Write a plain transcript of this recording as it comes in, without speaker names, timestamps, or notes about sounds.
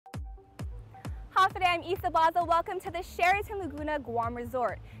Hafaday, I'm Isa Baza. Welcome to the Sheraton Laguna Guam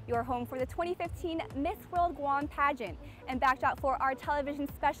Resort, your home for the 2015 Miss World Guam pageant, and backdrop for our television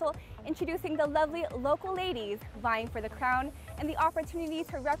special introducing the lovely local ladies vying for the crown and the opportunity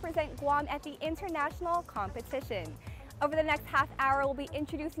to represent Guam at the international competition. Over the next half hour, we'll be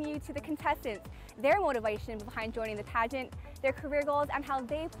introducing you to the contestants, their motivation behind joining the pageant, their career goals, and how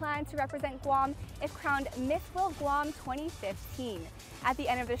they plan to represent Guam if crowned Miss World Guam 2015. At the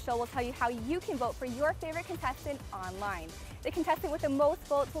end of the show, we'll tell you how you can vote for your favorite contestant online. The contestant with the most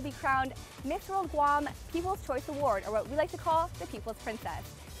votes will be crowned Miss World Guam People's Choice Award, or what we like to call the People's Princess.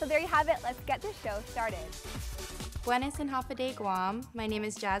 So there you have it, let's get this show started. Buenas and Hafaday, Guam. My name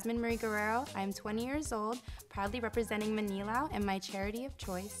is Jasmine Marie Guerrero. I'm 20 years old, proudly representing Manila, and my charity of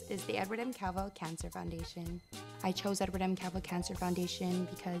choice is the Edward M. Calvo Cancer Foundation. I chose Edward M. Calvo Cancer Foundation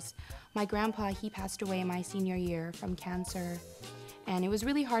because my grandpa, he passed away my senior year from cancer. And it was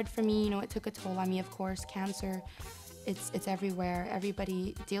really hard for me, it took a toll on me, of course. Cancer, it's everywhere.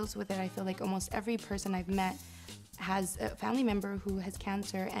 Everybody deals with it. I feel like almost every person I've met has a family member who has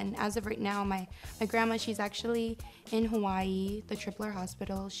cancer, and as of right now, my grandma, she's actually in Hawaii, the Tripler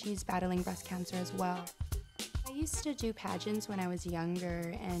Hospital. She's battling breast cancer as well. I used to do pageants when I was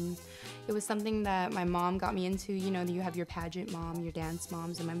younger, and it was something that my mom got me into. You have your pageant mom, your dance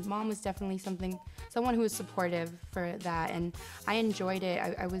moms, and my mom was definitely someone who was supportive for that, and I enjoyed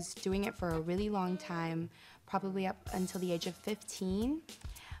it. I was doing it for a really long time, probably up until the age of 15.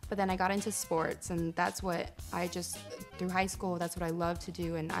 But then I got into sports, and that's what through high school, that's what I loved to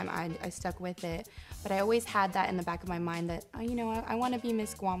do, and I stuck with it. But I always had that in the back of my mind that, I want to be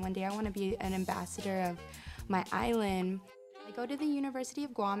Miss Guam one day. I want to be an ambassador of my island. I go to the University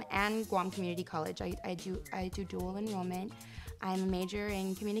of Guam and Guam Community College. I do dual enrollment. I'm a major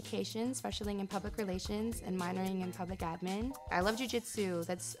in communications, specializing in public relations, and minoring in public admin. I love jiu-jitsu.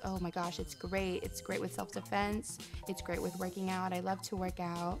 Oh my gosh, it's great. It's great with self-defense. It's great with working out. I love to work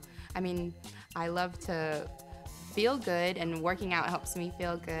out. I love to feel good, and working out helps me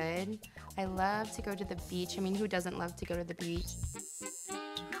feel good. I love to go to the beach. Who doesn't love to go to the beach?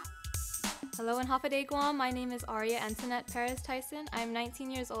 Hello in Hafaday, Guam. My name is Arya Antoinette Perez Tyson. I'm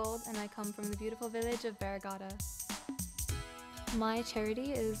 19 years old, and I come from the beautiful village of Barragata. My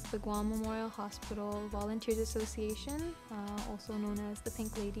charity is the Guam Memorial Hospital Volunteers Association, also known as the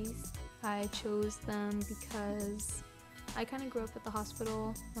Pink Ladies. I chose them because I kind of grew up at the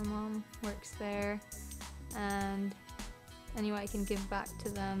hospital. My mom works there, and anyway, I can give back to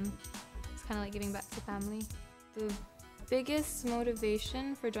them. It's kind of like giving back to family. The biggest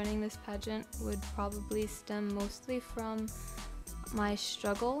motivation for joining this pageant would probably stem mostly from my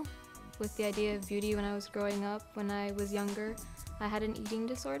struggle with the idea of beauty when I was growing up. When I was younger, I had an eating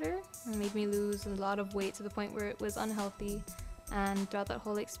disorder. It made me lose a lot of weight to the point where it was unhealthy, and throughout that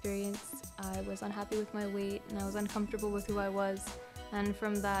whole experience I was unhappy with my weight and I was uncomfortable with who I was, and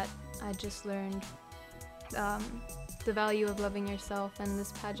from that I just learned the value of loving yourself, and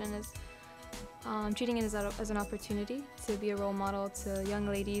this pageant is treating it as an opportunity to be a role model to young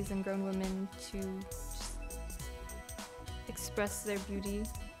ladies and grown women to just express their beauty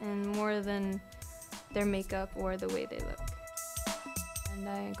and more than their makeup or the way they look. And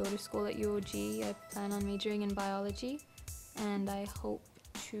I go to school at UOG. I plan on majoring in biology, and I hope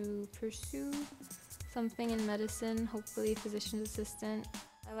to pursue something in medicine, hopefully physician's assistant.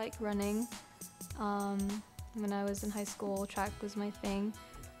 I like running. When I was in high school, track was my thing,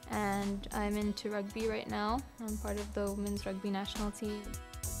 and I'm into rugby right now. I'm part of the women's rugby national team.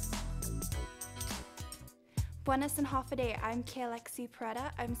 Buenas and Hafaday, I'm Alexi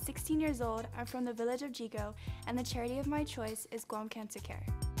Peretta. I'm 16 years old. I'm from the village of Jigo, and the charity of my choice is Guam Cancer Care.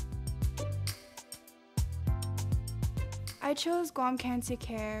 I chose Guam Cancer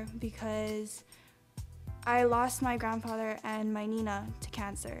Care because I lost my grandfather and my Nina to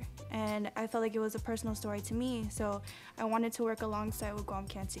cancer, and I felt like it was a personal story to me, so I wanted to work alongside with Guam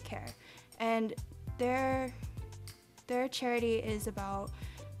Cancer Care. And their charity is about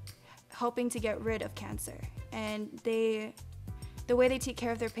helping to get rid of cancer, and the way they take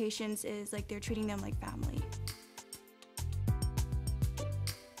care of their patients is like they're treating them like family.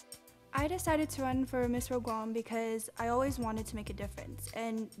 I decided to run for Miss World Guam because I always wanted to make a difference,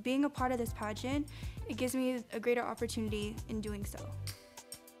 and being a part of this pageant, it gives me a greater opportunity in doing so.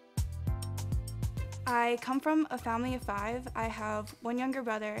 I come from a family of 5. I have one younger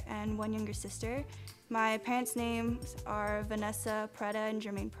brother and one younger sister. My parents' names are Vanessa Peretta and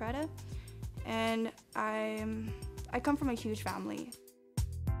Jermaine Peretta, and I come from a huge family.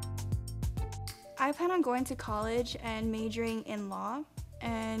 I plan on going to college and majoring in law,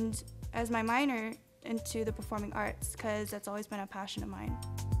 and as my minor into the performing arts, because that's always been a passion of mine.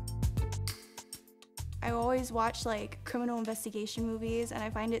 I always watch like criminal investigation movies and I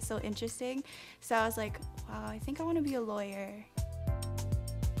find it so interesting. So I was like, wow, I think I want to be a lawyer.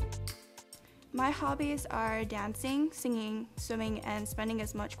 My hobbies are dancing, singing, swimming, and spending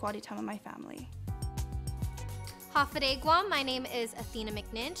as much quality time with my family. Hafaday, Guam. My name is Athena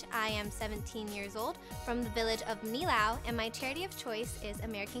McNinch. I am 17 years old from the village of Manilao, and my charity of choice is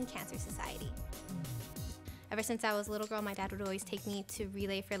American Cancer Society. Ever since I was a little girl, my dad would always take me to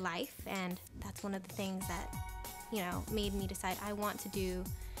Relay for Life, and that's one of the things that, made me decide I want to do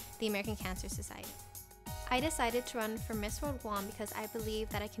the American Cancer Society. I decided to run for Miss World Guam because I believe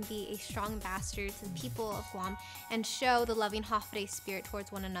that I can be a strong ambassador to the people of Guam and show the loving Hafaday spirit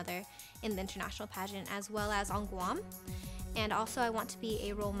towards one another in the international pageant as well as on Guam. And also I want to be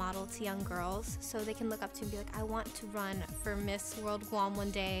a role model to young girls so they can look up to me and be like, I want to run for Miss World Guam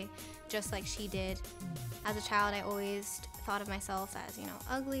one day just like she did. As a child, I always thought of myself as,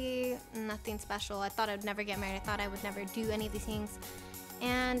 ugly, nothing special. I thought I would never get married. I thought I would never do any of these things.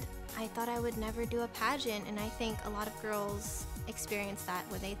 And I thought I would never do a pageant, and I think a lot of girls experience that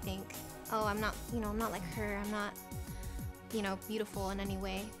where they think, oh, I'm not like her, I'm not, beautiful in any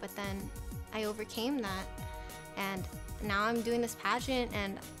way. But then I overcame that, and now I'm doing this pageant,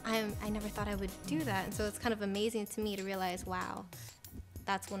 and I never thought I would do that. And so it's kind of amazing to me to realize, wow,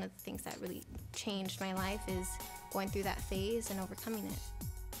 that's one of the things that really changed my life, is going through that phase and overcoming it.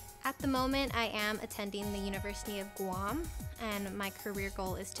 At the moment, I am attending the University of Guam, and my career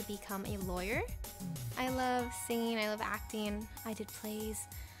goal is to become a lawyer. I love singing, I love acting, I did plays.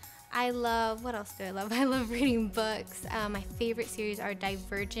 What else do I love? I love reading books. My favorite series are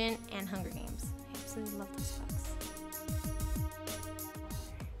Divergent and Hunger Games. I absolutely love those books.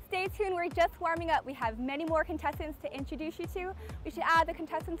 Stay tuned, we're just warming up. We have many more contestants to introduce you to. We should add the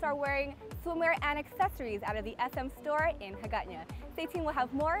contestants are wearing swimwear and accessories out of the SM store in Hagåtña. Stay tuned, we'll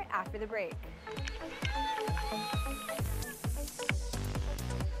have more after the break.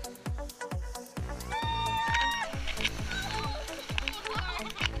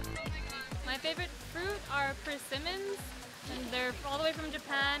 My favorite fruit are persimmons, and they're all the way from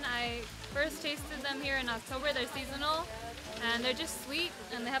Japan. I first tasted them here in October. They're seasonal, and they're just sweet,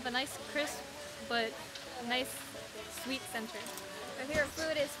 and they have a nice crisp, but nice sweet center. My favorite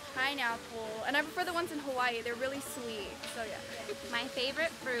fruit is pineapple, and I prefer the ones in Hawaii. They're really sweet, so yeah. My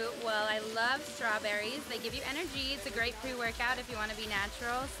favorite fruit, well, I love strawberries. They give you energy. It's a great pre-workout if you want to be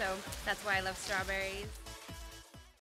natural, so that's why I love strawberries.